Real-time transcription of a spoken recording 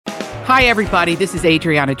Hi, everybody. This is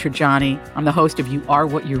Adriana Trajani. I'm the host of You Are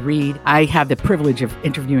What You Read. I have the privilege of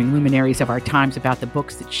interviewing luminaries of our times about the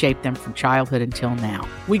books that shaped them from childhood until now.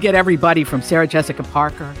 We get everybody from Sarah Jessica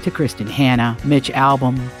Parker to Kristen Hanna, Mitch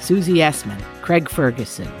Albom, Susie Essman, Craig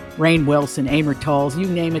Ferguson, Rainn Wilson, Amor Tolls, you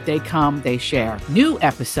name it, they come, they share. New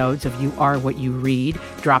episodes of You Are What You Read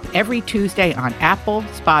drop every Tuesday on Apple,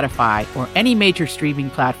 Spotify, or any major streaming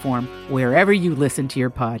platform wherever you listen to your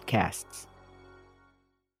podcasts.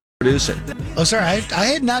 Producing. Oh, sorry. I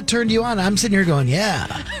had not turned you on. I'm sitting here going, yeah.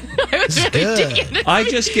 I was really digging it. I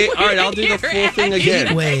just get. All right, I'll do the full thing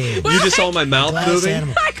again. Wait. You just saw my mouth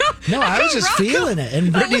moving? No, I was just feeling it.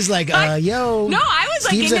 And Brittany's like, yo. No, I was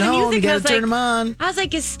like, Steve's into at the home. music. You got to turn like, him on. I was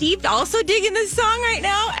like, is Steve also digging this song right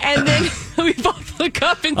now? And then we both look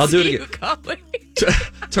up and I'll do see it you again. calling.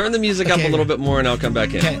 Turn the music up a little bit more and I'll come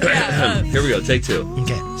back in. Okay. Here we go. Take two.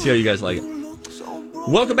 Okay. See how you guys like it.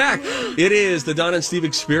 Welcome back. It is the Don and Steve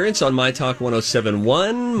Experience on My Talk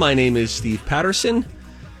 107.1. My name is Steve Patterson.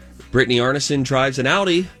 Brittany Arneson drives an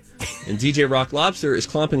Audi, and DJ Rock Lobster is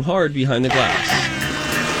clomping hard behind the glass.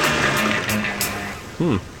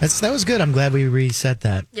 That was good. I'm glad we reset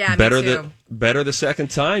that. Yeah, Better me too. better the second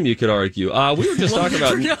time, you could argue. We were just talking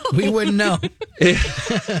about. We wouldn't know. Man,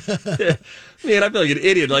 I feel like an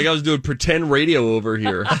idiot. Like I was doing pretend radio over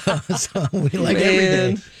here. So we like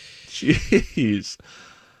every day. Jeez.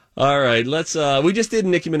 All right, let's. We just did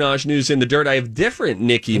Nicki Minaj news in the dirt. I have different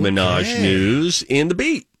Nicki Minaj news in the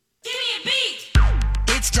beat. Give me a beat.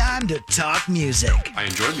 It's time to talk music I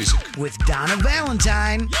enjoy music. with Donna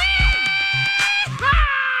Valentine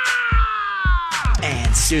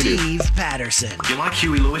and Steve Patterson. You like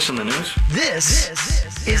Huey Lewis in the news? This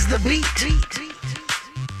is The Beat.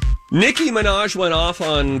 Nicki Minaj went off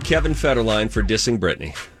on Kevin Federline for dissing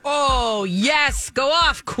Britney. Oh, yes. Go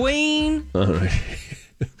off, queen. All right.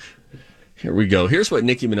 Here we go. Here's what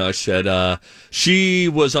Nicki Minaj said. She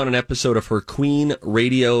was on an episode of her Queen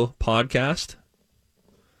radio podcast.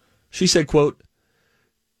 She said, quote,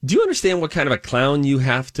 "Do you understand what kind of a clown you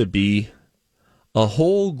have to be? A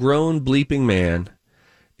whole grown bleeping man.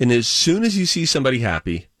 And as soon as you see somebody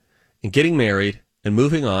happy and getting married and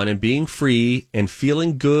moving on and being free and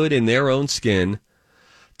feeling good in their own skin,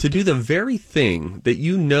 to do the very thing that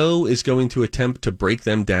you know is going to attempt to break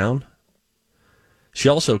them down." She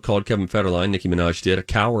also called Kevin Federline, Nicki Minaj did, a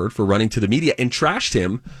coward for running to the media and trashed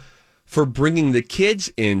him for bringing the kids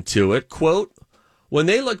into it. Quote, "When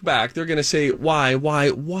they look back, they're going to say, why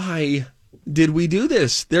did we do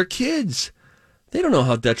this? They're kids. They don't know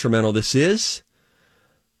how detrimental this is.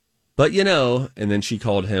 But, you know," and then she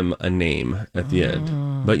called him a name at the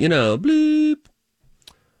end. "But, you know, bleep."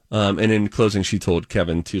 And in closing, she told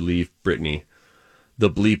Kevin to leave Britney the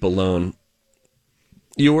bleep alone.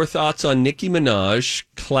 Your thoughts on Nicki Minaj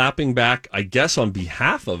clapping back, I guess, on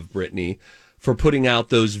behalf of Britney for putting out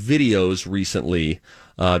those videos recently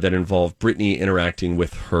that involve Britney interacting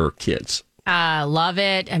with her kids? Love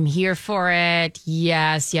it. I'm here for it.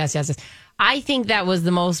 Yes. I think that was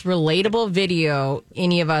the most relatable video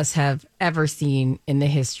any of us have ever seen in the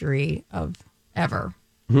history of ever.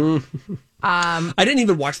 I didn't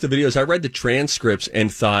even watch the videos. I read the transcripts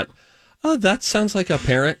and thought, oh, that sounds like a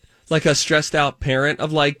parent, like a stressed out parent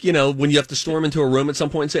of, like, you know, when you have to storm into a room at some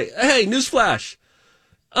point and say, "Hey, newsflash,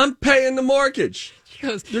 I'm paying the mortgage.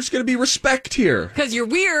 There's going to be respect here. Because you're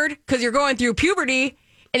weird, because you're going through puberty."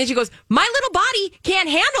 And then she goes, "My little body can't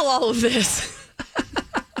handle all of this."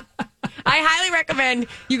 I highly recommend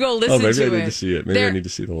you go listen to it. Maybe I need to see it. Maybe I need to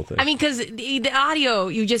see the whole thing. I mean, because the audio,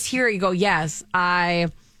 you just hear it, you go, yes, I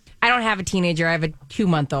don't have a teenager. I have a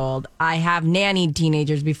 2-month-old. I have nannied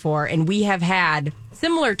teenagers before, and we have had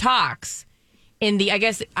similar talks in the, I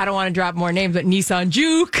guess, I don't want to drop more names, but Nissan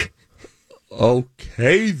Juke.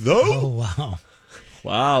 Okay, though. Oh, wow.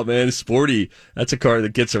 Wow, man, sporty. That's a car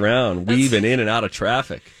that gets around, weaving in and out of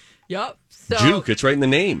traffic. Yep. So, Juke, it's right in the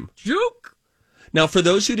name. Juke. Now, for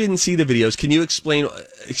those who didn't see the videos, can you explain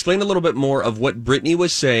a little bit more of what Britney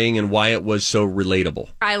was saying and why it was so relatable?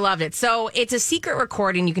 I loved it. So it's a secret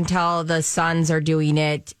recording. You can tell the sons are doing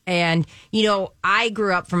it. And, you know, I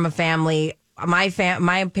grew up from a family. My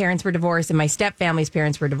parents were divorced and my stepfamily's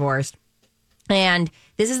parents were divorced. And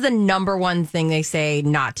this is the number one thing they say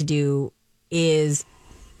not to do is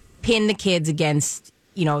pin the kids against,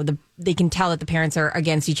 you know, they can tell that the parents are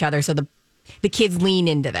against each other. So the kids lean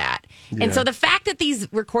into that. Yeah. And so the fact that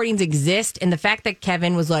these recordings exist and the fact that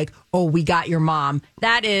Kevin was like, "Oh, we got your mom,"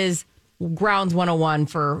 that is grounds 101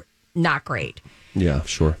 for not great. Yeah,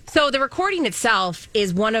 sure. So the recording itself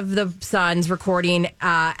is one of the sons recording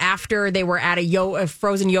after they were at a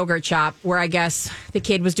frozen yogurt shop where I guess the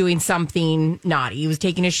kid was doing something naughty. He was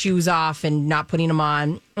taking his shoes off and not putting them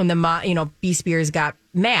on. And B. Spears got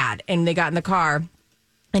mad and they got in the car.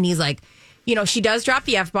 And he's like, she does drop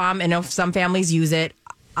the F-bomb. And some families use it.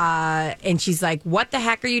 And she's like, what the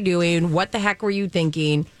heck are you doing? What the heck were you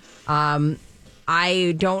thinking?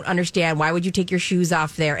 I don't understand. Why would you take your shoes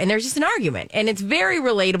off there? And there's just an argument. And it's very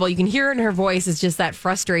relatable. You can hear it in her voice. It's just that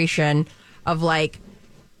frustration of like,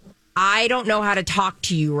 I don't know how to talk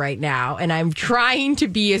to you right now. And I'm trying to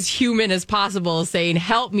be as human as possible, saying,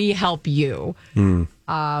 help me help you. Do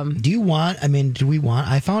we want,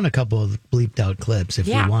 I found a couple of bleeped out clips if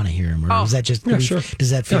we want to hear them. Or is that just, does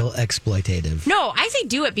that feel exploitative? No, I say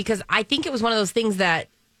do it because I think it was one of those things that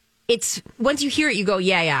it's once you hear it, you go,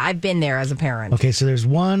 yeah, I've been there as a parent. Okay, so there's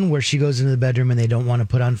one where she goes into the bedroom and they don't want to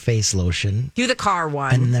put on face lotion. Do the car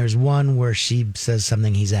one. And there's one where she says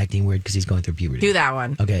something, he's acting weird because he's going through puberty. Do that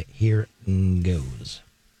one. Okay, here goes.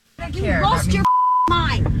 Have you lost your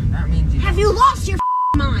mind? Have you lost your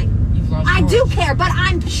mind? I do care, but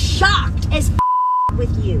I'm shocked as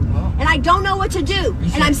with you. And I don't know what to do.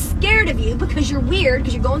 And I'm scared of you because you're weird,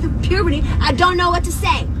 because you're going through puberty. I don't know what to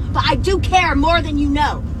say. But I do care more than you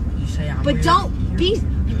know. But don't be,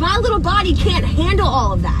 my little body can't handle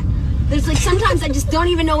all of that. There's like sometimes I just don't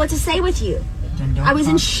even know what to say with you. I was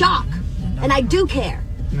in shock, and I do care.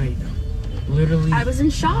 No, you don't. Literally. I was in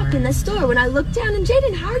shock in the store when I looked down, and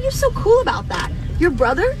Jaden, how are you so cool about that? Your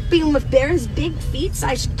brother being with Baron's big feet,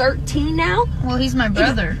 size 13 now? Well, he's my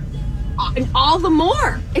brother. And all the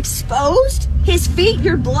more exposed, his feet,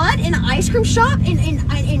 your blood in an ice cream shop in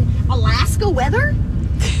Alaska weather?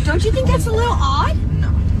 Don't you think that's a little odd? No.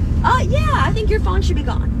 Yeah, I think your phone should be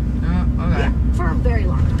gone. Okay. Yeah, for a very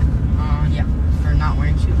long time. Yeah, for not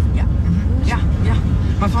wearing shoes. Yeah. Mm-hmm.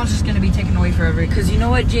 Yeah. My phone's just gonna be taken away forever. Because you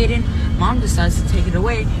know what, Jaden? Mom decides to take it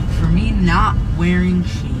away for me not wearing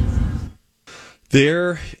shoes.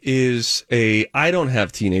 There is I don't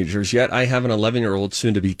have teenagers yet. I have an 11-year-old,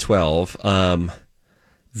 soon to be 12.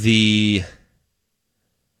 The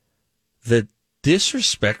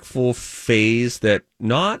disrespectful phase that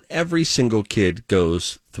not every single kid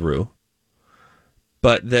goes through,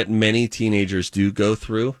 but that many teenagers do go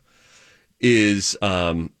through is,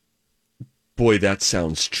 boy, that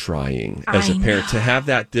sounds trying as a parent to have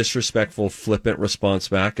that disrespectful, flippant response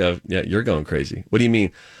back of, yeah, you're going crazy. What do you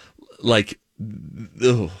mean? Like,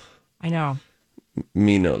 ugh. I know.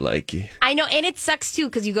 Me no likey. I know, and it sucks too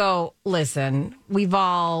because you go, listen, we've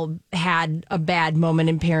all had a bad moment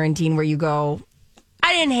in parenting where you go,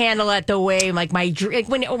 I didn't handle it the way like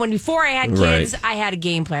when before I had kids, right. I had a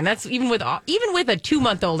game plan. That's even with a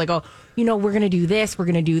 2-month-old. I go, we're gonna do this, we're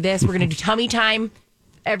gonna do this, we're gonna do tummy time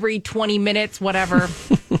every 20 minutes, whatever.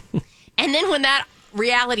 And then when that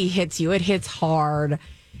reality hits you, it hits hard,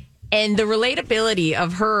 and the relatability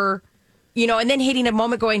of her. And then hitting a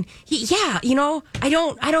moment going, I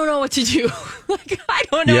don't know what to do. Like, I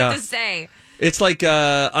don't know what to say. It's like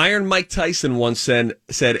Iron Mike Tyson once said,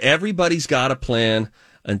 everybody's got a plan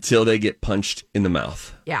until they get punched in the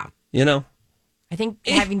mouth. Yeah. I think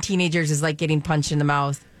having teenagers is like getting punched in the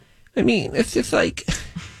mouth. I mean, it's just like...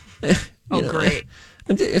 great.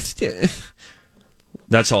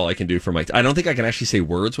 That's all I can do for Mike. I don't think I can actually say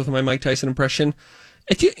words with my Mike Tyson impression.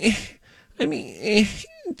 Can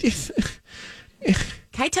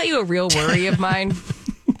I tell you a real worry of mine?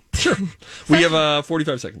 Sure. We have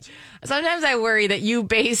 45 seconds. Sometimes I worry that you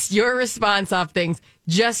base your response off things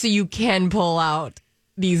just so you can pull out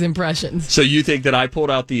these impressions. So you think that I pulled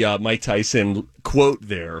out the Mike Tyson quote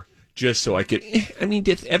there just so I could...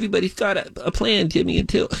 everybody's got a plan, Jimmy,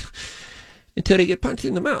 until they get punched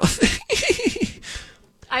in the mouth.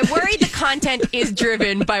 I worry the content is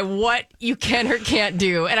driven by what you can or can't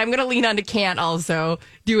do. And I'm going to lean on to can't also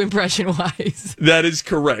do impression-wise. That is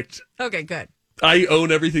correct. Okay, good. I own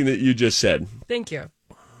everything that you just said. Thank you.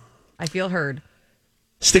 I feel heard.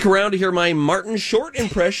 Stick around to hear my Martin Short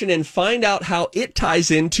impression and find out how it ties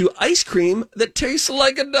into ice cream that tastes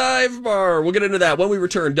like a dive bar. We'll get into that when we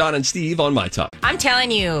return. Don and Steve on My Talk. I'm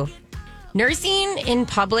telling you, nursing in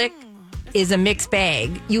public is a mixed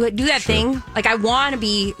bag. You do that thing, like I want to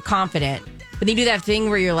be confident, but then you do that thing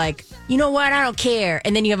where you're like, you know what, I don't care.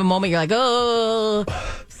 And then you have a moment you're like, oh.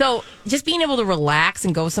 So just being able to relax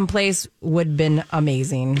and go someplace would have been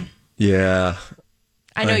amazing. Yeah.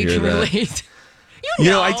 I know you can relate.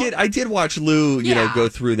 I did watch Lou, go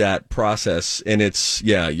through that process, and it's,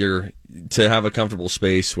 you're to have a comfortable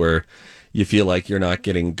space where you feel like you're not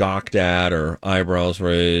getting gawked at or eyebrows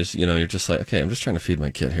raised. You're just like, okay, I'm just trying to feed my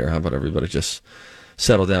kid here. How about everybody just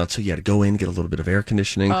settle down. So you had to go in, get a little bit of air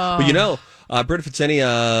conditioning. But Britt, if it's any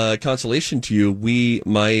consolation to you,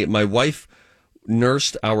 my wife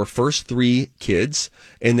nursed our first 3 kids,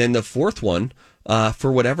 and then the 4th one,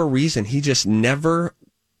 for whatever reason, he just never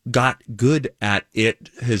got good at it.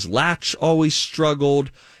 His latch always struggled.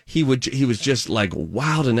 He was just like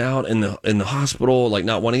wilding out in the hospital, like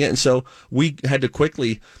not wanting it. And so we had to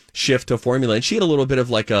quickly shift to formula. And she had a little bit of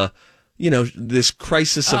like this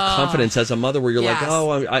crisis of confidence as a mother, where you're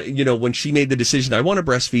like, when she made the decision, I want to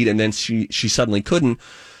breastfeed, and then she suddenly couldn't.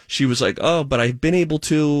 She was like, but I've been able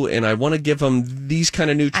to, and I want to give them these kind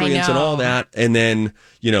of nutrients and all that. And then,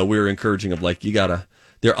 we were encouraging of like,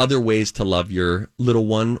 there are other ways to love your little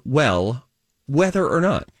one well, whether or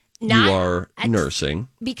not you are nursing.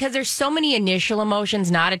 Because there's so many initial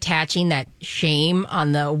emotions, not attaching that shame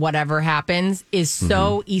on the whatever happens is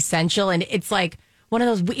so essential. And it's like one of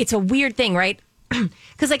those, it's a weird thing, right?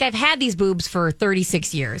 Because like I've had these boobs for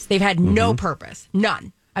 36 years. They've had no purpose,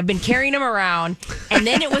 none. I've been carrying them around, and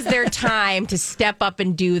then it was their time to step up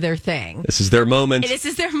and do their thing. This is their moment. This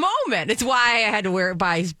is their moment. It's why I had to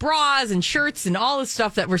buy bras and shirts and all the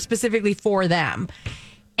stuff that were specifically for them.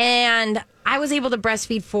 And I was able to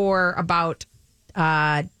breastfeed for about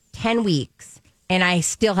 10 weeks, and I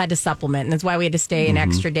still had to supplement. And that's why we had to stay an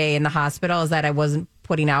extra day in the hospital, is that I wasn't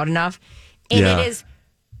putting out enough. And it is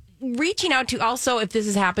reaching out to, also, if this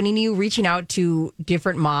is happening to you, reaching out to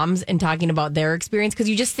different moms and talking about their experience, because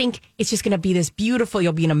you just think it's just going to be this beautiful,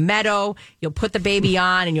 you'll be in a meadow, you'll put the baby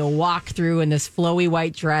on, and you'll walk through in this flowy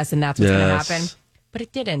white dress, and that's what's going to happen. But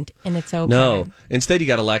it didn't, and it's okay. No. Instead, you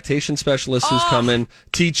got a lactation specialist who's coming,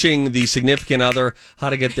 teaching the significant other how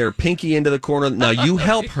to get their pinky into the corner. Now, you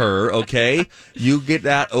help her, okay? You get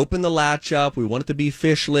that, open the latch up. We want it to be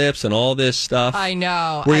fish lips and all this stuff. I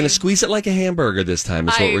know. We're going to squeeze it like a hamburger this time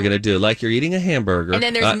is what we're going to do, like you're eating a hamburger. And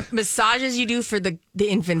then there's massages you do for the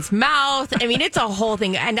infant's mouth. I mean, it's a whole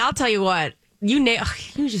thing. And I'll tell you what, you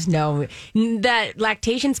just know that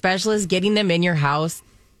lactation specialist, getting them in your house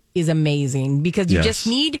is amazing, because you just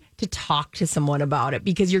need to talk to someone about it,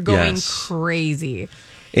 because you're going crazy.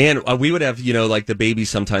 And we would have, like the baby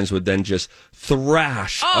sometimes would then just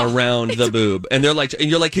thrash around the boob. And they're like, and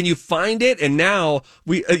you're like, can you find it? And now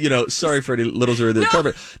we, sorry for any littles are the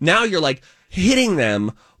carpet. Now you're like hitting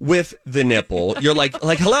them with the nipple. You're like,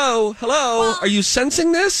 hello, well, are you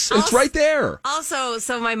sensing this? It's right there. Also,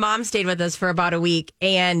 so my mom stayed with us for about a week.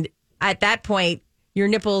 And at that point, your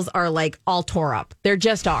nipples are like all tore up. They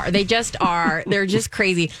just are. They're just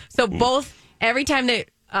crazy. So every time that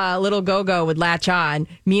little Go-Go would latch on,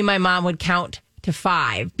 me and my mom would count to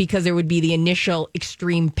 5, because there would be the initial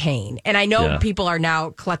extreme pain. And I know people are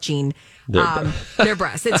now clutching their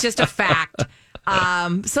breasts. It's just a fact.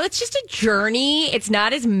 So it's just a journey. It's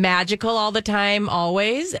not as magical all the time,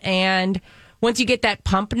 always. And once you get that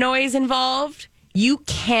pump noise involved, you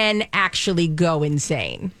can actually go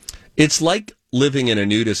insane. It's like living in a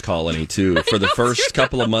nudist colony too for the first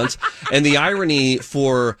couple of months. And the irony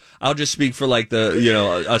I'll just speak for like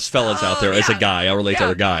the, us fellas out there as a guy, I'll relate to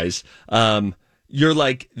other guys. You're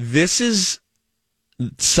like, this is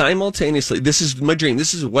simultaneously, this is my dream.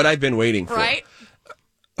 This is what I've been waiting for. Right.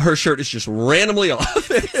 Her shirt is just randomly off.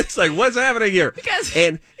 It's like, what's happening here?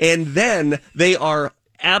 And then they are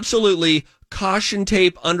absolutely caution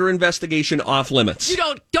tape under investigation, off limits. You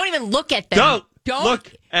don't even look at them. Don't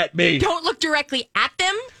look at me. Don't look directly at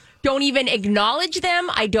them. Don't even acknowledge them.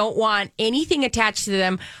 I don't want anything attached to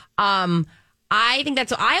them. I think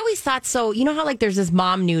that's. I always thought so. You know how like there's this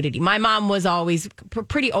mom nudity. My mom was always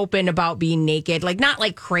pretty open about being naked, like not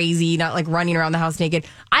like crazy, not like running around the house naked.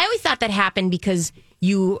 I always thought that happened because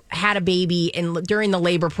you had a baby, and during the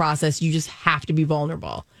labor process, you just have to be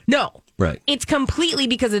vulnerable. No. Right. It's completely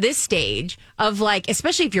because of this stage of like,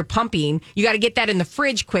 especially if you're pumping, you got to get that in the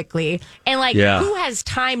fridge quickly. And like, who has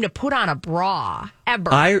time to put on a bra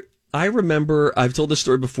ever? I remember, I've told this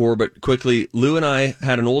story before, but quickly, Lou and I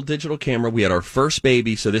had an old digital camera. We had our first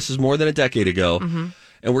baby, so this is more than a decade ago. Mm-hmm.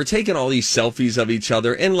 And we're taking all these selfies of each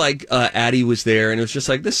other. And like, Addie was there, and it was just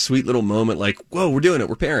like this sweet little moment, like, whoa, we're doing it.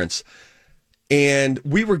 We're parents. And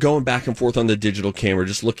we were going back and forth on the digital camera,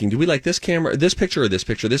 just looking, do we like this camera, this picture, or this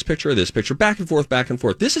picture, this picture, or this picture, back and forth, back and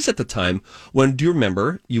forth. This is at the time when, do you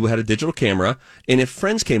remember, you had a digital camera, and if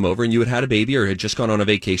friends came over and you had a baby or had just gone on a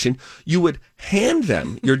vacation, you would hand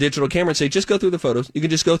them your digital camera and say, just go through the photos. You can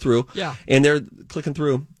just go through. Yeah. And they're clicking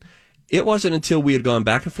through. It wasn't until we had gone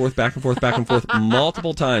back and forth, back and forth, back and forth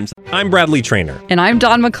multiple times. I'm Bradley Trainer. And I'm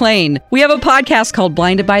Don McClain. We have a podcast called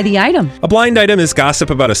Blinded by the Item. A blind item is gossip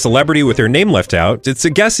about a celebrity with their name left out. It's a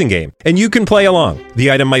guessing game, and you can play along.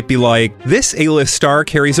 The item might be like, this A-list star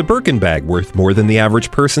carries a Birkin bag worth more than the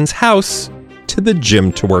average person's house to the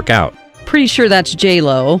gym to work out. Pretty sure that's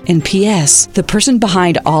J-Lo. And P.S. the person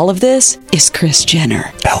behind all of this is Kris Jenner,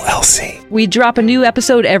 LLC. We drop a new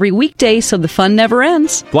episode every weekday so the fun never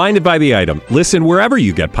ends. Blinded by the Item. Listen wherever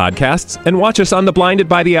you get podcasts and watch us on the Blinded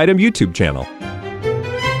by the Item YouTube channel.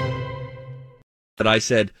 That I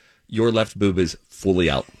said, your left boob is fully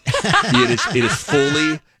out. It is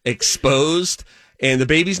fully exposed. And the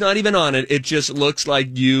baby's not even on it. It just looks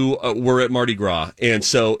like you were at Mardi Gras. And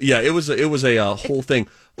so, yeah, it was a whole thing.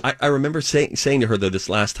 I remember saying to her, though, this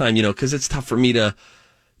last time, because it's tough for me to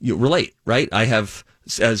relate, right? I have,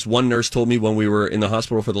 as one nurse told me when we were in the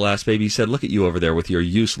hospital for the last baby, he said, look at you over there with your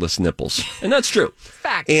useless nipples. And that's true.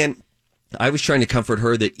 Fact. And I was trying to comfort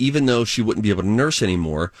her that even though she wouldn't be able to nurse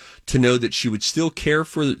anymore, to know that she would still care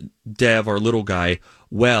for Dev, our little guy,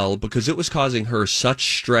 well, because it was causing her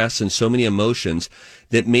such stress and so many emotions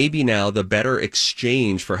that maybe now the better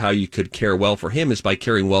exchange for how you could care well for him is by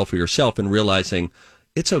caring well for yourself and realizing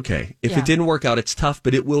it's okay. If it didn't work out, it's tough,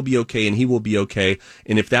 but it will be okay and he will be okay.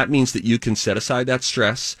 And if that means that you can set aside that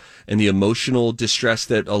stress and the emotional distress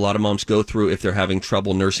that a lot of moms go through if they're having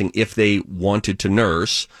trouble nursing, if they wanted to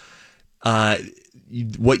nurse,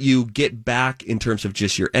 what you get back in terms of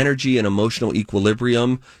just your energy and emotional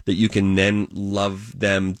equilibrium, that you can then love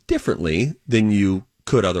them differently than you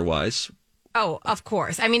could otherwise. Oh, of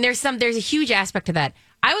course. I mean, there's a huge aspect to that.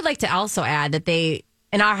 I would like to also add that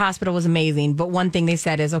in our hospital was amazing, but one thing they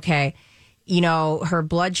said is, okay, her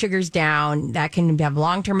blood sugar's down, that can have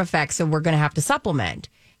long-term effects, so we're going to have to supplement.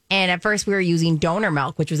 And at first we were using donor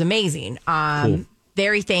milk, which was amazing. Cool.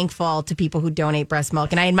 Very thankful to people who donate breast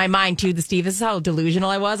milk. And in my mind, too, Steve, this is how delusional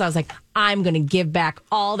I was. I was like, I'm going to give back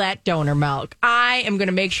all that donor milk. I am going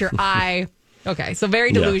to make sure okay, so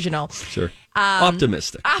very delusional. Yeah, sure.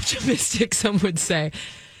 Optimistic. Optimistic, some would say.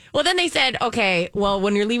 Well, then they said, okay, well,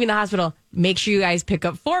 when you're leaving the hospital, make sure you guys pick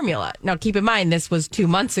up formula. Now, keep in mind, this was 2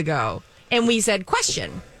 months ago. And we said,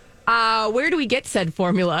 question, where do we get said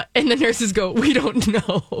formula? And the nurses go, we don't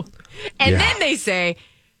know. And then they say,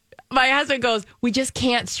 my husband goes, we just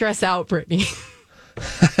can't stress out, Brittany.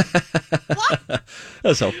 What?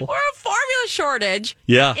 That's helpful. We're a formula shortage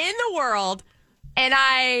in the world. And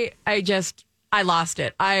I lost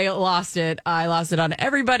it. I lost it on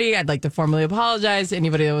everybody. I'd like to formally apologize to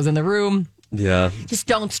anybody that was in the room. Yeah. Just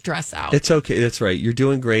don't stress out. It's okay. That's right. You're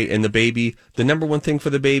doing great. And the baby, the number one thing for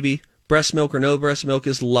the baby, breast milk or no breast milk,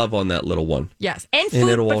 is love on that little one. Yes. And food,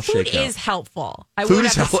 it'll all food shake out. is helpful. Food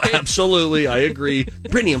is helpful. Absolutely. I agree.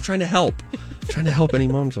 Brittany, I'm trying to help. Any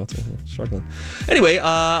moms out there struggling. Anyway,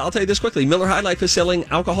 I'll tell you this quickly. Miller High Life is selling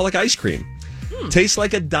alcoholic ice cream. Tastes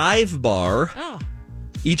like a dive bar. Oh.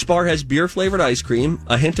 Each bar has beer-flavored ice cream,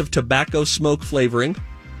 a hint of tobacco smoke flavoring,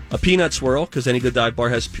 a peanut swirl, because any good dive bar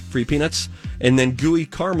has free peanuts, and then gooey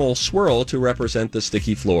caramel swirl to represent the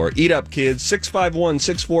sticky floor. Eat up, kids.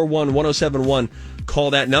 651-641-1071.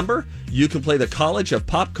 Call that number. You can play the College of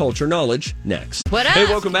Pop Culture Knowledge next. What up? Hey,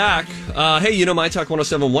 welcome back. Hey, My Talk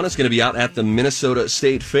 1071 is going to be out at the Minnesota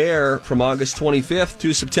State Fair from August 25th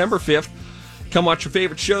to September 5th. Come watch your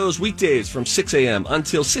favorite shows weekdays from 6 a.m.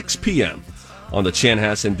 until 6 p.m. on the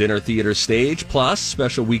Chanhassen Dinner Theater stage, plus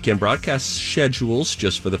special weekend broadcast schedules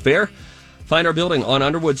just for the fair. Find our building on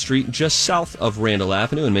Underwood Street, just south of Randall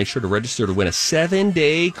Avenue, and make sure to register to win a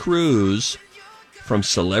 7-day cruise from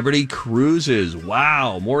Celebrity Cruises.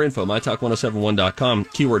 Wow. More info, mytalk1071.com,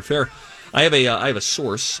 keyword fair. I have a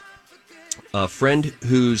source, a friend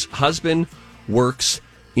whose husband works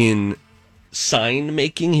in sign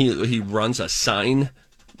making. He runs a sign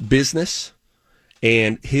business.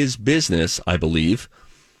 And his business, I believe,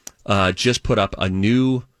 just put up a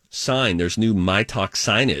new sign. There's new My Talk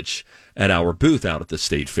signage at our booth out at the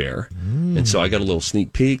State Fair. And so I got a little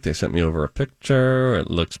sneak peek. They sent me over a picture.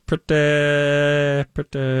 It looks pretty good.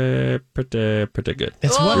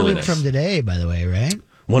 It's really 1 week nice. from today, by the way, right?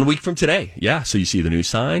 1 week from today. Yeah, so you see the new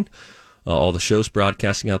sign. All the shows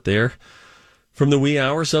broadcasting out there from the wee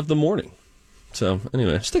hours of the morning. So,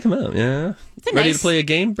 anyway, stick them out, yeah. Ready to play a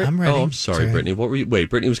game, Brittany? I'm ready. Oh, I'm sorry, Brittany. What were you? Wait,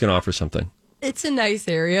 Brittany was going to offer something. It's a nice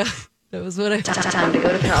area. That was what I... Time to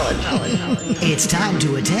go to college. It's time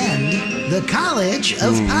to attend the College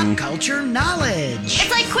of Pop Culture Knowledge. It's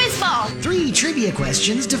like quiz ball. 3 trivia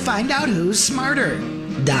questions to find out who's smarter.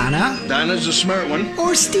 Donna Donna's a smart one.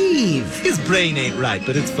 or Steve. His brain ain't right,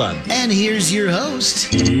 but it's fun. And here's your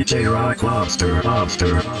host. DJ Rock Lobster.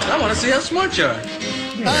 I want to see how smart you are.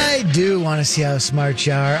 I do want to see how smart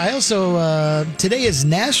you are. I also, today is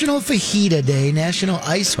National Fajita Day, National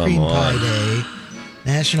Ice Cream Pie Day,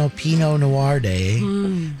 National Pinot Noir Day.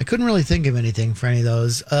 I couldn't really think of anything for any of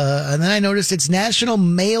those. And then I noticed it's National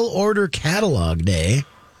Mail Order Catalog Day.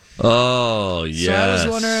 Oh, yes. So I was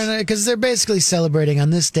wondering, because they're basically celebrating on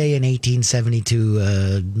this day in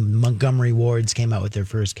 1872, Montgomery Wards came out with their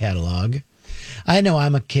first catalog. I know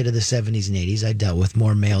I'm a kid of the 70s and 80s. I dealt with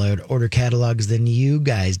more mail order catalogs than you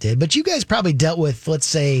guys did. But you guys probably dealt with, let's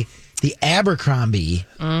say, the Abercrombie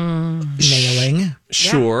mailing.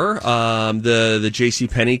 Sure. The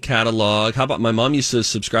JCPenney catalog. How about my mom used to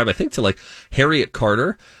subscribe, I think, to like Harriet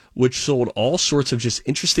Carter, which sold all sorts of just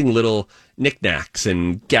interesting little knickknacks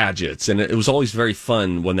and gadgets. And it was always very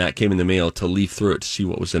fun when that came in the mail to leaf through it to see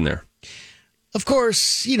what was in there. Of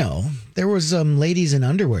course, there was ladies in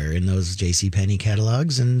underwear in those JCPenney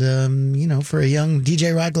catalogs. And, for a young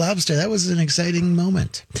DJ Rock Lobster, that was an exciting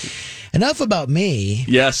moment. Enough about me.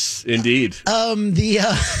 Yes, indeed. So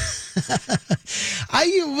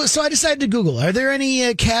I decided to Google, are there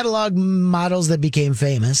any catalog models that became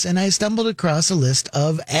famous? And I stumbled across a list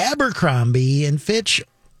of Abercrombie and Fitch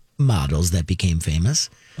models that became famous.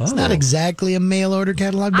 It's not exactly a mail order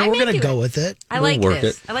catalog, but we're going to go with it. I like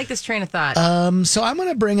this. I like this train of thought. So I'm going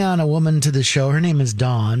to bring on a woman to the show. Her name is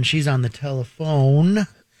Dawn. She's on the telephone.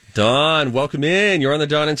 Dawn, welcome in. You're on the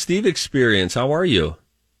Dawn and Steve Experience. How are you?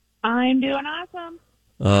 I'm doing awesome.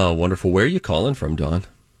 Oh, wonderful. Where are you calling from, Dawn?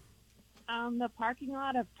 The parking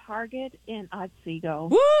lot of Target in Otsego.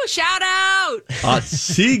 Woo! Shout out!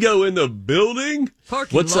 Otsego in the building?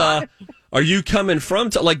 Parking lot. Are you coming from?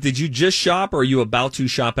 Did you just shop or are you about to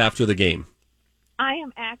shop after the game? I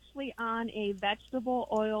am actually on a vegetable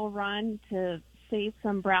oil run to save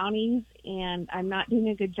some brownies, and I'm not doing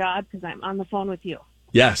a good job because I'm on the phone with you.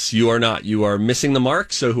 Yes, you are not. You are missing the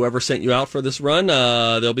mark, so whoever sent you out for this run,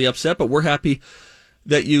 they'll be upset, but we're happy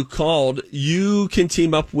that you called. You can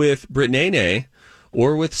team up with Brittany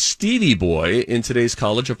or with Stevie Boy in today's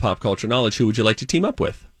College of Pop Culture Knowledge. Who would you like to team up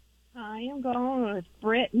with? I am going with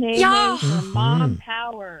Brittany for Mom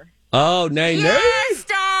Power. Oh, nay. Yes,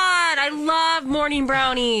 Dawn! I love morning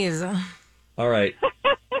brownies. All right.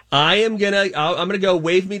 I'm gonna go.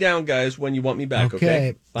 Wave me down, guys, when you want me back,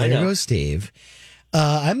 okay? Bye there goes Steve.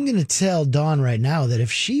 I'm going to tell Dawn right now that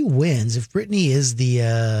if she wins, if Brittany is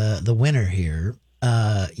the winner here,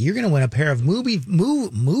 you're going to win a pair of movie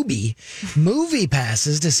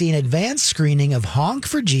passes to see an advanced screening of Honk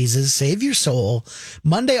for Jesus, Save Your Soul,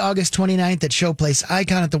 Monday, August 29th at Showplace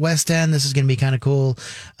Icon at the West End. This is going to be kind of cool.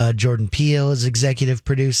 Jordan Peele is executive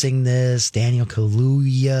producing this. Daniel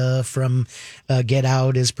Kaluuya from Get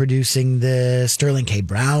Out is producing this. Sterling K.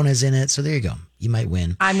 Brown is in it. So there you go. You might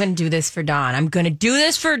win. I'm going to do this for Dawn.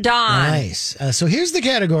 Nice. So here's the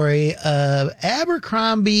category of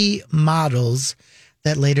Abercrombie models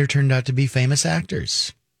that later turned out to be famous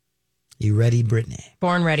actors. You ready, Brittany?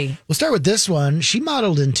 Born ready. We'll start with this one. She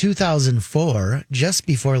modeled in 2004, just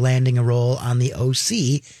before landing a role on the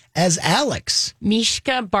OC as Alex.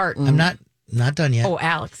 Mishka Barton. I'm not done yet. Oh,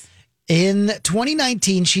 Alex. In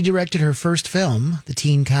 2019, she directed her first film, the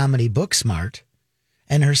teen comedy Booksmart.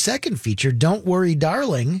 And her second feature, Don't Worry,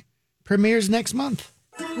 Darling, premieres next month.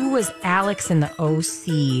 Who was Alex in the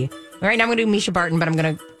OC? All right, now I'm going to do Misha Barton, but we're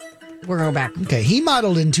going to go back. Okay, he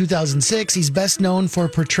modeled in 2006. He's best known for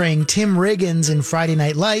portraying Tim Riggins in Friday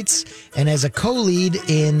Night Lights and as a co-lead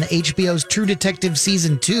in HBO's True Detective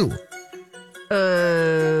Season 2.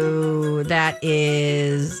 Oh, that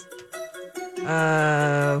is...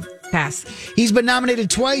 pass. He's been nominated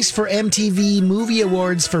twice for MTV Movie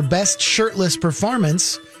Awards for Best Shirtless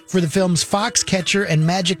Performance for the films Foxcatcher and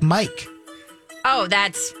Magic Mike. Oh,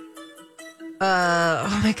 that's...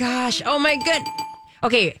 oh my gosh. Oh my good.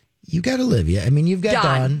 Okay. You got Olivia. I mean, you've got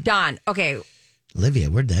Dawn. Dawn. Okay. Olivia,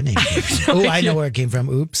 where'd that name come from? Oh, I know where it came from.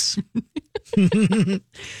 Oops.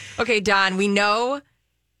 Okay, Dawn, we know...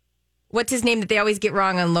 What's his name that they always get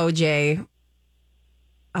wrong on Low J?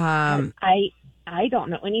 I don't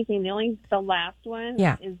know anything. The last one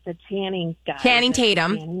is the Channing guy. Channing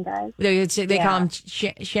Tatum. Channing guy. They call him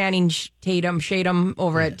Channing Tatum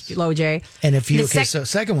over at Low J. And if you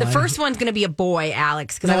second one, the first one's going to be a boy,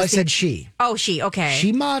 Alex. No, I said she. Oh, she. Okay.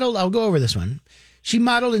 She modeled. I'll go over this one. She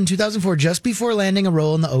modeled in 2004, just before landing a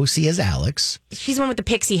role in the OC as Alex. She's the one with the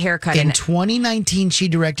pixie haircut. In 2019, she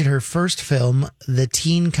directed her first film, the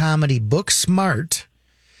teen comedy Booksmart.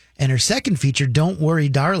 And her second feature, Don't Worry,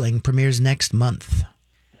 Darling, premieres next month.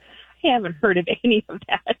 I haven't heard of any of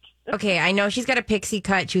that. Okay, I know she's got a pixie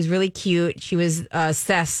cut. She was really cute. She was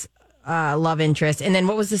Seth's love interest. And then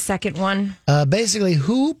what was the second one? Basically,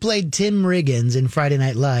 who played Tim Riggins in Friday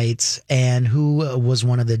Night Lights and who was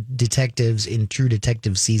one of the detectives in True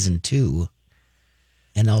Detective Season 2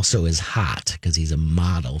 and also is hot because he's a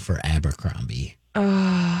model for Abercrombie.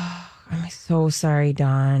 Oh, I'm so sorry,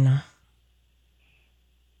 Dawn.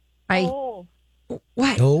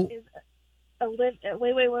 What? Oh.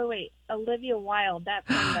 Wait. Olivia Wilde. That's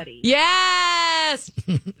somebody. Yes!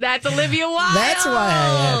 That's Olivia Wilde. That's why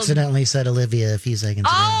I accidentally said Olivia a few seconds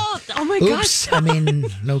ago. Oh my Oops. gosh. I mean,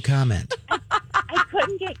 no comment. I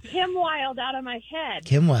couldn't get Kim Wilde out of my head.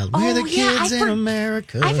 Kim Wilde. We're the kids in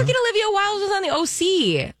America. I forget Olivia Wilde was on the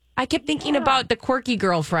OC. I kept thinking about the quirky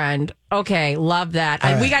girlfriend. Okay, love that.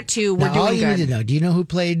 All We right. got two. Now, We're doing all you good. need to know. Do you know who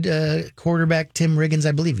played quarterback Tim Riggins?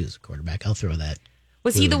 I believe he was a quarterback. I'll throw that.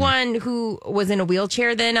 Was he the one who was in a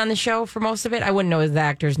wheelchair then on the show for most of it? I wouldn't know the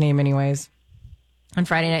actor's name anyways. On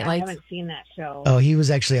Friday Night Lights? I haven't seen that show. Oh, he was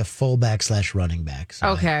actually a fullback / running back. So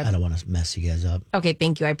Okay. I don't want to mess you guys up. Okay,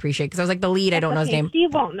 thank you. I appreciate it. Because I was like, the lead, I don't know his name.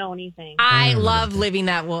 Steve won't know anything. I love living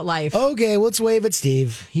that life. Okay, let's wave at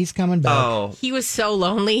Steve. He's coming back. Oh, He was so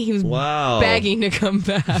lonely. He was wow. begging to come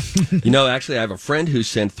back. Actually, I have a friend who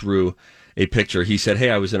sent through a picture. He said, hey,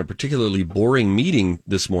 I was in a particularly boring meeting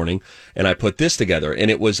this morning, and I put this together. And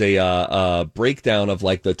it was a breakdown of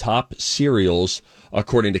like the top cereals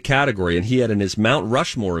according to category. And he had in his Mount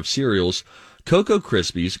Rushmore of cereals, Cocoa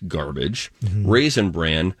Krispies, garbage, Raisin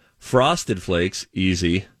Bran, Frosted Flakes,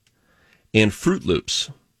 easy, and Fruit Loops.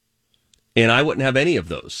 And I wouldn't have any of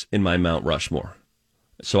those in my Mount Rushmore.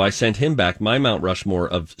 So I sent him back my Mount Rushmore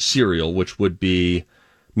of cereal, which would be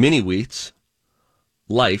Mini Wheats,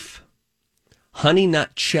 Life, Honey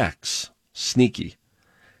Nut Chex, Sneaky,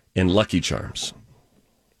 and Lucky Charms.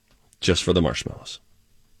 Just for the marshmallows.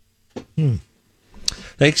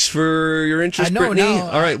 Thanks for your interest, Brittany.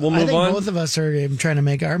 All right, we'll move I think on. both of us are trying to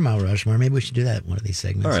make our Mount Rushmore. Maybe we should do that in one of these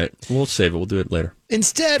segments. All right, we'll save it. We'll do it later.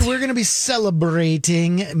 Instead, we're going to be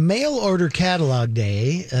celebrating Mail Order Catalog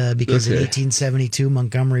Day because in 1872,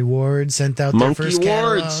 Montgomery Ward sent out their Monkey first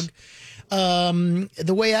Wards. catalog.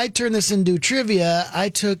 The way I turned this into trivia, I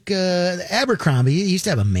took Abercrombie. It used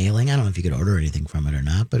to have a mailing. I don't know if you could order anything from it or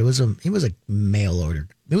not, but it was a mail order.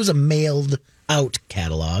 It was a mailed out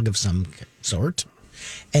catalog of some sort.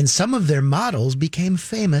 And some of their models became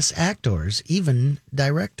famous actors, even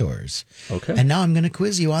directors. Okay. And now I'm going to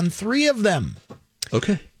quiz you on 3 of them.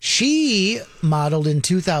 Okay. She modeled in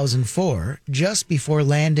 2004, just before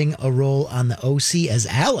landing a role on the OC as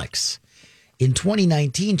Alex. In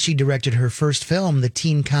 2019, she directed her first film, the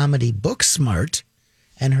teen comedy Booksmart,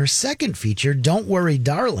 and her second feature, Don't Worry,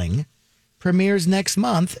 Darling, premieres next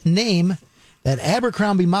month. Name that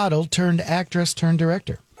Abercrombie model turned actress turned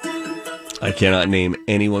director. I cannot name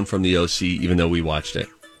anyone from the OC, even though we watched it.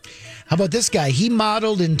 How about this guy? He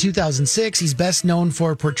modeled in 2006. He's best known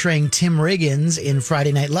for portraying Tim Riggins in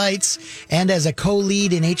Friday Night Lights and as a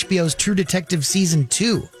co-lead in HBO's True Detective Season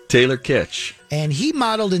 2. Taylor Kitsch. And he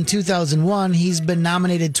modeled in 2001. He's been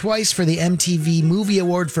nominated twice for the MTV Movie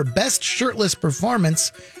Award for Best Shirtless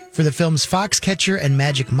Performance for the films Foxcatcher and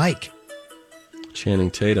Magic Mike. Channing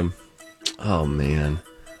Tatum. Oh, man.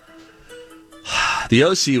 The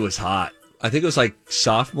OC was hot. I think it was like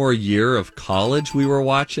sophomore year of college we were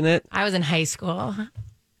watching it. I was in high school.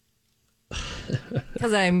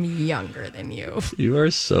 Because I'm younger than you. You are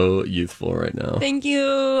so youthful right now. Thank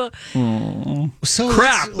you. So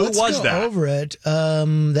Crap, let's who was go that? over it.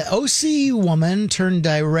 The OC woman turned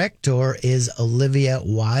director is Olivia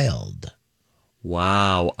Wilde.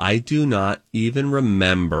 Wow. I do not even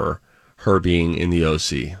remember her being in the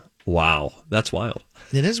OC. Wow. That's wild.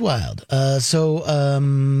 It is wild. So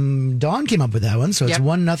Dawn came up with that one. So it's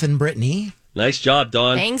 1-0 Brittany. Nice job,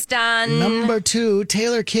 Dawn. Thanks, Don. Number 2,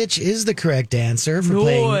 Taylor Kitsch is the correct answer for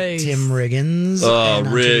playing Nice. Tim Riggins. Oh, and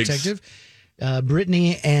on True Riggs. Detective.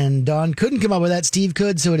 Brittany and Dawn couldn't come up with that. Steve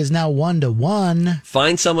could, so it is now 1-1.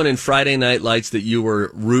 Find someone in Friday Night Lights that you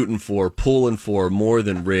were rooting for, pulling for more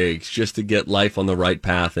than Riggs, just to get life on the right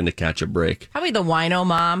path and to catch a break. Probably the wino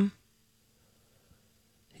mom.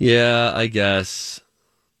 Yeah, I guess.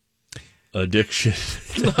 Addiction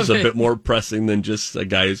is a bit more pressing than just a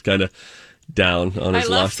guy who's kind of down on his I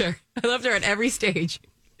luck. loved her. I loved her at every stage.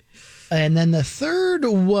 And then the third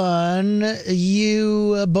one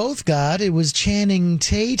you both got. It was Channing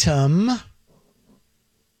Tatum.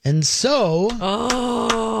 And so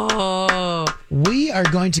we are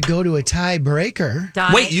going to go to a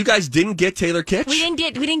tiebreaker. Wait, you guys didn't get Taylor Kitsch? We didn't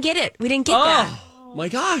get it. We didn't get that. Oh, my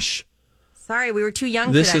gosh. Sorry, we were too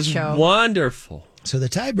young This for that is show. wonderful. So the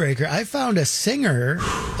tiebreaker, I found a singer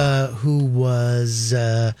who was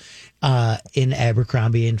in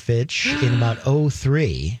Abercrombie and Fitch in about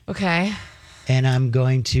 2003. Okay. And I'm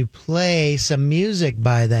going to play some music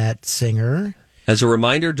by that singer. As a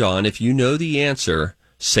reminder, Dawn, if you know the answer,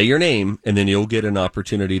 say your name, and then you'll get an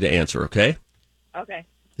opportunity to answer, okay? Okay.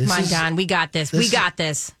 Come on, Don. We got this. We got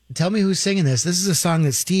this. Tell me who's singing this. This is a song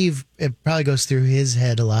that Steve, it probably goes through his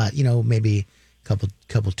head a lot, maybe a couple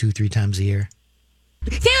 2-3 times a year.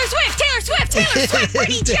 Taylor Swift,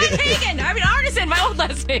 Brittany Jen Hagen. I'm an artisan, my old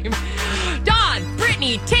last name. Dawn,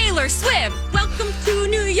 Brittany, Taylor Swift. Welcome to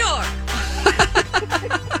New York.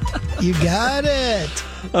 You got it.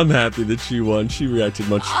 I'm happy that she won. She reacted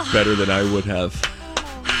much better than I would have.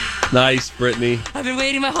 Nice, Brittany. I've been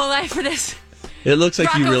waiting my whole life for this. It looks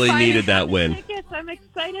like you really Fighter. needed that win. I'm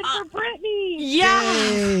excited for Brittany. Yeah.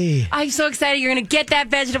 Yay. I'm so excited. You're going to get that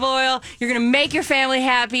vegetable oil. You're going to make your family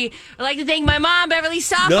happy. I'd like to thank my mom, Beverly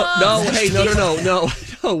Stoffels. No.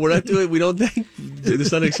 We're not doing. We don't think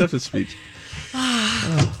it's not an acceptance speech.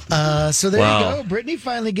 So there you go. Brittany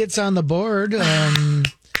finally gets on the board.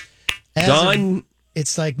 Dawn.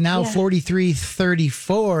 It's like now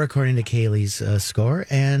 43-34 according to Kaylee's score.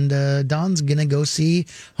 And Dawn's going to go see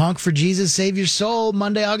Honk for Jesus, Save Your Soul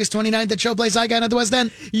Monday, August 29th at Showplace Icon at the West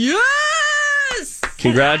End. Yes!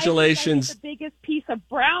 Congratulations. The biggest piece of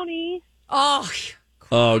brownie. Oh,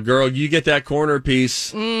 girl, you get that corner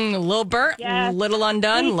piece. A little burnt, Yes. little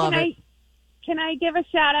undone. Hey, Love it. Can I give a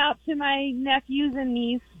shout out to my nephews and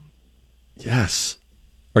niece? Yes.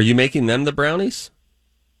 Are you making them the brownies?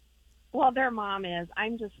 Well, their mom is.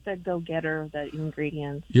 I'm just the go-getter of the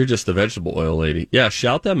ingredients. You're just the vegetable oil lady. Yeah,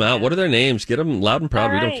 shout them out. What are their names? Get them loud and proud.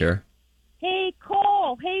 All We right. don't care. Hey,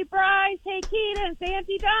 Cole. Hey, Bryce. Hey, Keaton.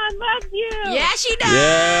 Auntie Dawn loves you. Yeah, she does.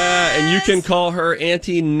 Yeah, and you can call her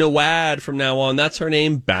Auntie Nawad from now on. That's her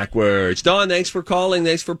name backwards. Dawn, thanks for calling.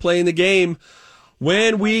 Thanks for playing the game.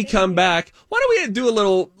 When we come back, why don't we do a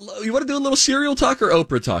little, you want to do a little cereal talk or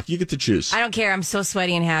Oprah talk? You get to choose. I don't care. I'm so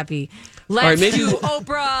sweaty and happy. Let's right, maybe- do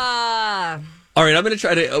Oprah. All right, I'm going to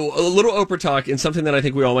try to a little Oprah talk and something that I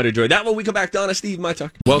think we all might enjoy. That when we come back, Donna, Steve, My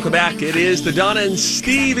Talk. Welcome back. It is the Donna and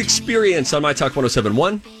Steve experience on My Talk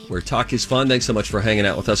 107.1, where talk is fun. Thanks so much for hanging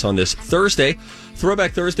out with us on this Thursday.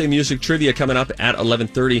 Throwback Thursday music trivia coming up at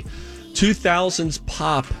 11:30. 2000s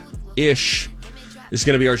pop-ish is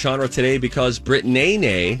going to be our genre today because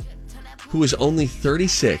Brittany, who is only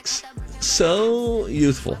 36, so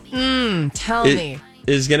youthful. Tell me.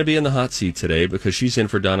 Is going to be in the hot seat today because she's in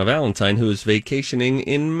for Donna Valentine, who is vacationing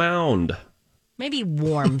in Mound. Maybe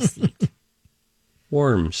warm seat.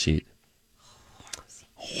 Warm seat.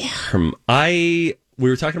 Warm. We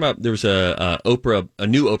were talking about, there was a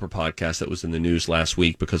new Oprah podcast that was in the news last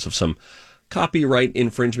week because of some copyright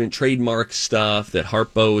infringement, trademark stuff that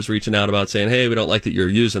Harpo was reaching out about, saying, hey, we don't like that you're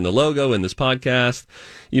using the logo in this podcast,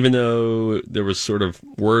 even though there was sort of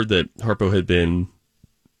word that Harpo had been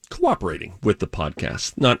cooperating with the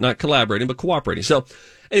podcast. Not collaborating, but cooperating. So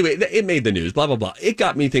anyway, it made the news, blah, blah, blah. It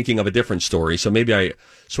got me thinking of a different story. So maybe I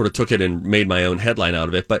sort of took it and made my own headline out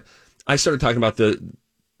of it. But I started talking about the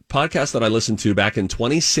podcast that I listened to back in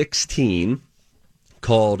 2016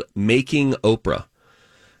 called Making Oprah.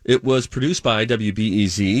 It was produced by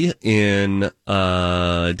WBEZ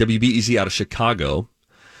WBEZ out of Chicago.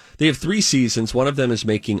 They have 3 seasons. One of them is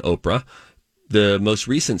Making Oprah. The most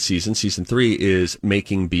recent season, season 3, is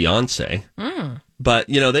Making Beyonce. But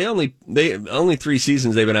they only 3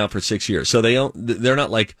 seasons. They've been out for 6 years, so they're not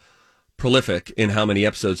like prolific in how many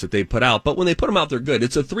episodes that they put out. But when they put them out, they're good.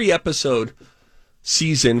 It's a 3-episode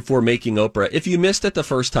season for Making Oprah. If you missed it the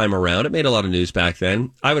first time around, it made a lot of news back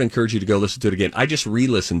then. I would encourage you to go listen to it again. I just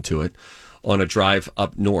re-listened to it on a drive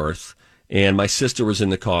up north, and my sister was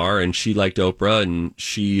in the car, and she liked Oprah, and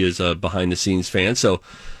she is a behind-the-scenes fan, so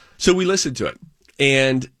we listened to it,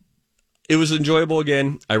 and it was enjoyable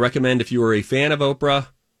again. I recommend if you are a fan of Oprah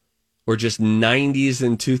or just 90s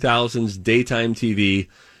and 2000s daytime TV,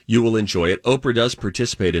 you will enjoy it. Oprah does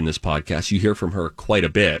participate in this podcast. You hear from her quite a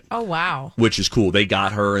bit. Oh, wow. Which is cool. They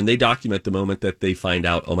got her, and they document the moment that they find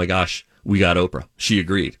out, oh, my gosh, we got Oprah. She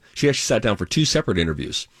agreed. She actually sat down for 2 separate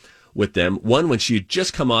interviews with them. One when she had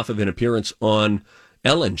just come off of an appearance on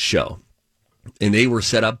Ellen's show, and they were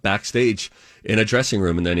set up backstage in a dressing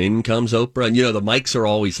room, and then in comes Oprah. And, the mics are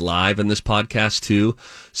always live in this podcast, too,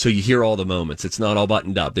 so you hear all the moments. It's not all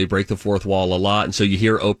buttoned up. They break the fourth wall a lot, and so you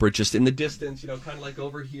hear Oprah just in the distance, kind of like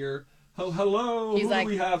over here. Oh, hello, He's who like,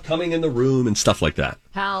 do we have coming in the room and stuff like that.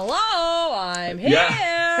 Hello, I'm here.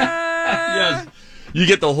 Yes. You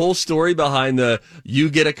get the whole story behind the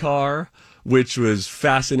You Get a Car, which was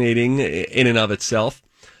fascinating in and of itself.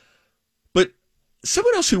 But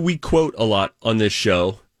someone else who we quote a lot on this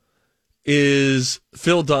show is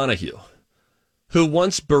Phil Donahue, who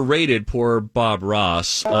once berated poor Bob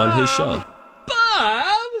Ross on his show.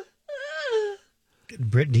 Bob!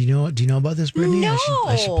 Britt, do you know about this, Brittany? No.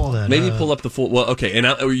 I should pull that Maybe up. pull up the full... Well, okay, and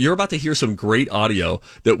you're about to hear some great audio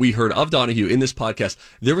that we heard of Donahue in this podcast.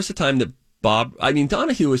 There was a time that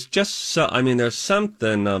Donahue was just so... there's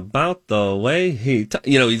something about the way he...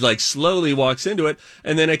 he like slowly walks into it,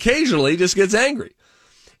 and then occasionally just gets angry.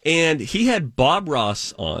 And he had Bob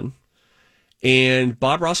Ross on, and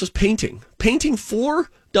Bob Ross was painting for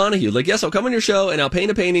Donahue. Like, yes, I'll come on your show and I'll paint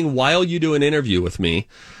a painting while you do an interview with me.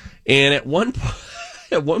 And at one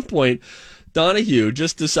point, Donahue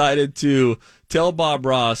just decided to tell Bob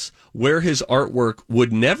Ross where his artwork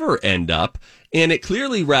would never end up. And it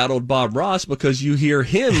clearly rattled Bob Ross because you hear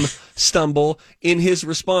him stumble in his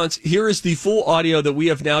response. Here is the full audio that we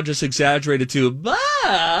have now just exaggerated to. Bob!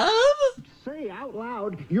 Say out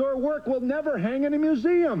loud, your work will never hang in a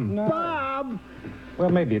museum. No. Bob! Well,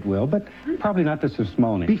 maybe it will, but probably not the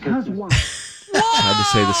Smithsonian. Because why? I had to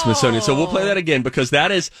say the Smithsonian. So we'll play that again because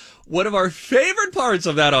that is one of our favorite parts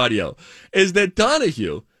of that audio, is that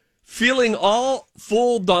Donahue, feeling all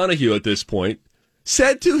full Donahue at this point,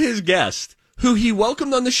 said to his guest, who he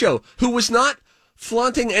welcomed on the show, who was not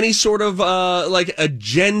flaunting any sort of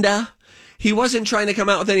agenda. He wasn't trying to come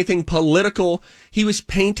out with anything political. He was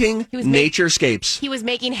painting naturescapes. He was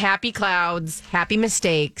making happy clouds, happy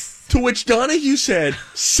mistakes. To which Donahue said,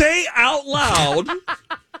 say out loud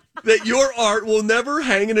that your art will never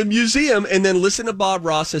hang in a museum, and then listen to Bob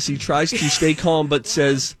Ross as he tries to stay calm but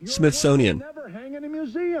says Smithsonian. Never hang in a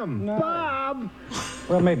museum. No. Bob!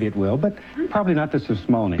 Well, maybe it will, but probably not the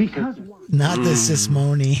Smithsonian. Because not the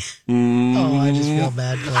Sismoni. Oh, I just feel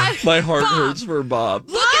bad for him. My heart hurts for Bob.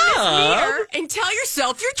 Look in this mirror and tell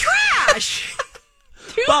yourself you're trash.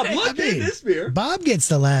 Bob, look in this mirror. Bob gets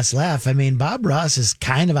the last laugh. I mean, Bob Ross is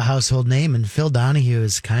kind of a household name, and Phil Donahue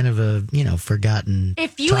is kind of a, forgotten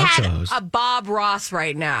If you talk had show host. a Bob Ross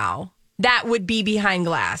right now, that would be behind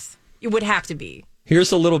glass. It would have to be.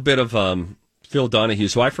 Here's a little bit of Phil Donahue.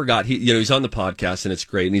 So I forgot he's on the podcast and it's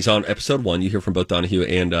great, and he's on episode 1. You hear from both Donahue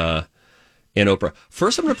and Oprah.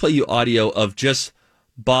 First, I'm going to play you audio of just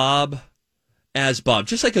Bob as Bob,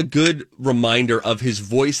 just like a good reminder of his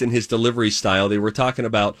voice and his delivery style. They were talking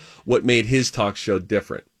about what made his talk show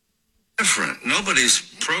different. Nobody's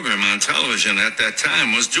program on television at that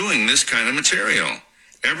time was doing this kind of material.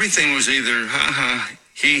 Everything was either ha-ha,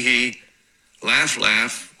 he-he,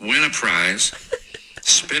 laugh, win a prize,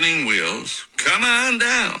 spinning wheels, come on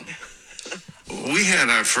down. We had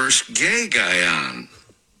our first gay guy on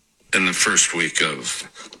in the first week of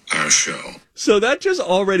our show. So that just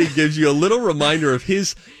already gives you a little reminder of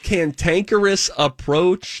his cantankerous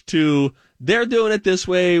approach to, they're doing it this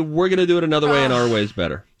way, we're going to do it another way, and our way is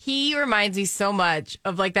better. He reminds me so much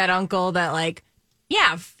of that uncle that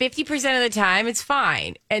 50% of the time it's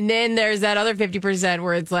fine. And then there's that other 50%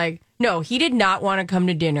 where it's no, he did not want to come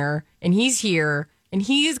to dinner, and he's here, and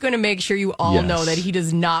he's going to make sure you all know that he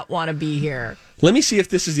does not want to be here. Let me see if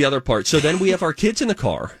this is the other part. So then we have our kids in the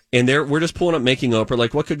car, and we're just pulling up Making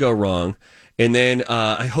Oprah, what could go wrong? And then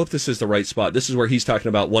I hope this is the right spot. This is where he's talking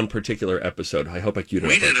about one particular episode. I hope I queued it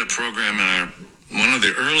up. We did a program in one of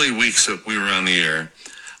the early weeks that we were on the air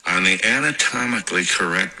on the anatomically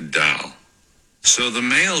correct doll. So the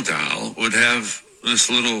male doll would have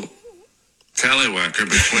this little tallywhacker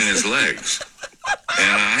between his legs.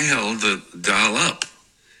 And I held the doll up.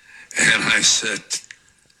 And I said,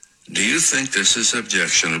 do you think this is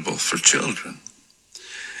objectionable for children?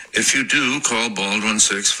 If you do, call Baldwin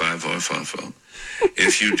 65444.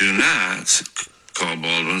 If you do not, call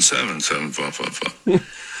Baldwin 77444.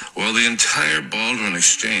 Well, the entire Baldwin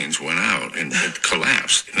exchange went out and it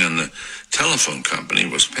collapsed. And the telephone company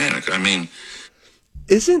was panicked. I mean,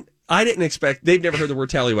 I didn't expect, they've never heard the word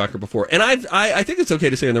tallywhacker before. And I think it's okay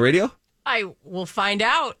to say on the radio. I will find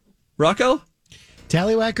out. Rocco?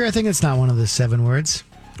 Tallywhacker, I think it's not one of the 7 words.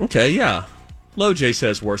 Okay, yeah. Low J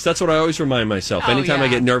says worse. That's what I always remind myself. Anytime I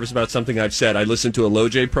get nervous about something I've said, I listen to a Low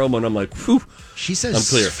J promo and I'm like, whew, she says I'm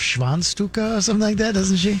clear. Schwanstuka or something like that,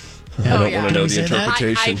 doesn't she? I don't want to know the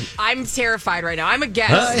interpretation. I'm terrified right now. I'm a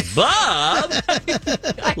guest. Bob,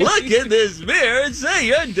 look in this mirror and say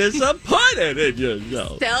you're disappointed in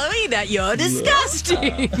yourself. Tell me that you're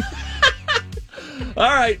disgusting. All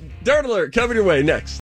right, Dirt Alert coming your way next.